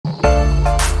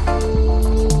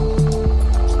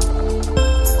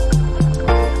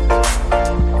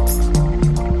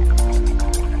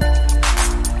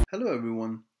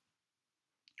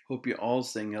Hope you're all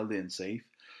staying healthy and safe.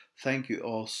 Thank you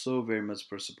all so very much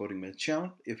for supporting my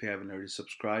channel. If you haven't already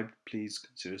subscribed, please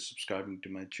consider subscribing to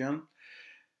my channel.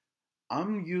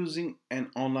 I'm using an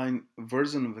online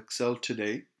version of Excel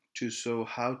today to show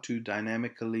how to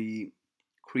dynamically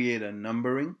create a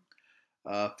numbering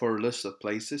for a list of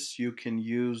places. You can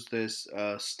use these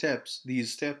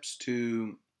steps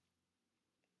to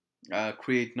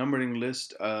create numbering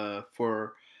list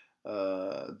for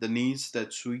the needs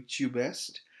that suit you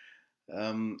best.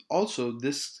 Also,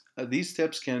 these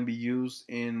steps can be used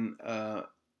in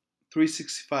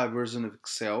 365 version of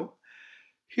Excel.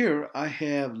 Here I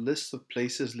have lists of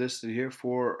places listed here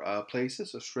for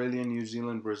places: Australia, New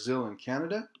Zealand, Brazil, and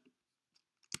Canada.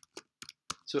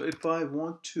 So if I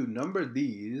want to number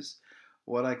these,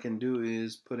 what I can do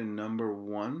is put in number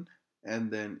 1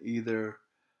 and then either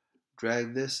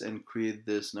drag this and create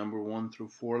this number 1 through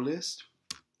 4 list,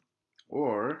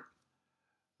 or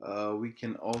we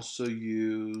can also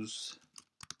use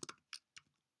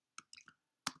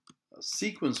a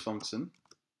sequence function,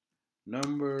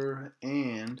 number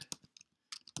and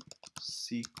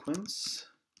sequence,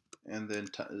 and then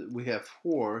we have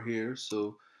 4 here,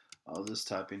 so I'll just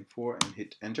type in 4 and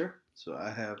hit enter. So I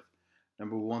have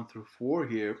number 1 through 4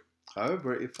 here.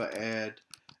 However, if I add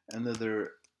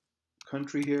another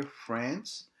country here,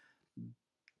 France,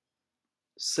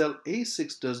 cell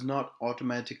A6 does not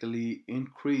automatically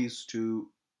increase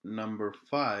to number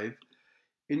 5.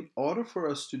 In order for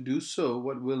us to do so,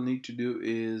 what we'll need to do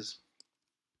is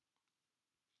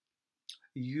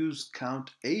use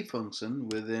counta function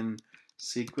within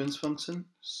sequence function.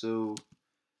 So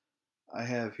I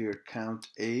have here count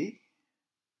A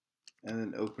and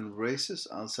then open braces.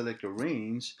 I'll select a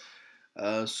range.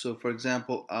 So for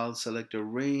example, I'll select a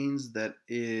range that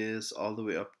is all the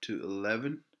way up to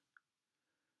 11,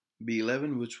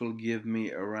 B11, which will give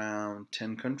me around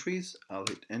 10 countries. I'll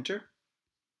hit enter.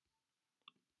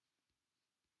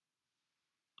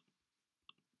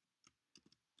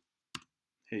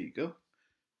 Here you go,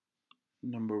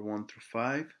 number 1 through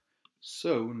 5.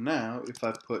 So now if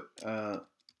I put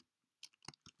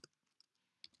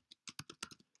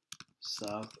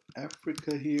South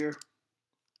Africa here,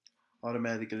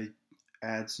 automatically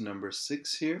adds number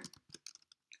 6 here.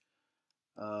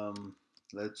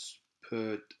 Let's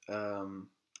put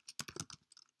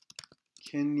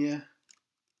Kenya,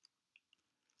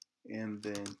 and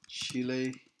then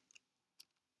Chile.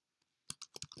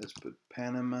 Let's put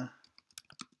Panama.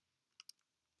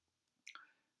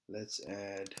 Let's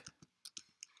add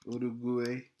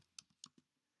Uruguay.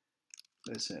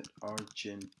 Let's add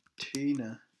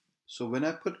Argentina. So when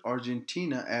I put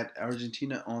add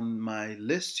Argentina on my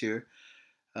list here,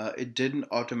 it didn't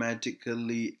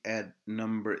automatically add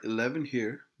number 11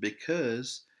 here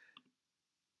because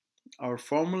our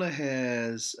formula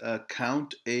has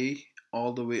count A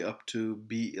all the way up to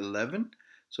B11.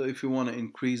 So if you want to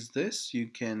increase this, you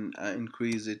can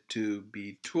increase it to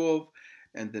B12,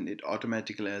 and then it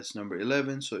automatically adds number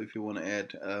 11. So if you want to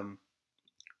add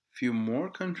few more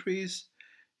countries,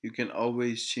 you can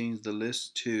always change the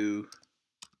list to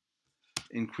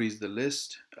increase the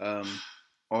list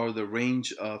or the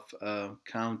range of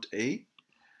count A.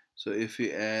 So if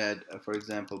you add, for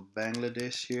example,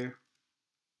 Bangladesh here,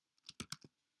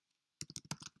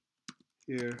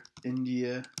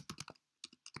 India,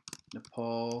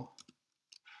 Nepal,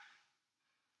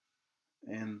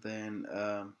 and then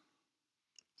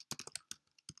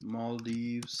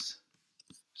Maldives.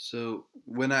 So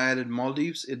when I added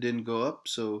Maldives, it didn't go up,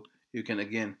 so you can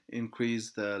again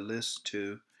increase the list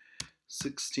to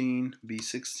 16,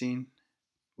 B16,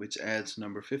 which adds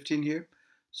number 15 here.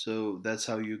 So that's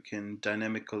how you can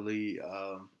dynamically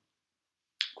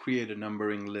create a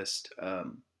numbering list.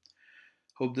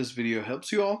 Hope this video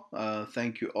helps you all.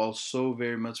 Thank you all so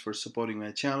very much for supporting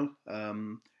my channel.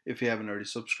 If you haven't already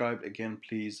subscribed, again,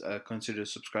 please consider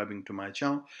subscribing to my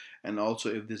channel. And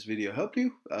also, if this video helped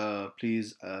you,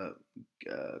 please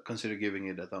consider giving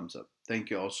it a thumbs up. Thank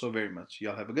you all so very much.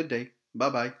 Y'all have a good day.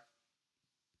 Bye-bye.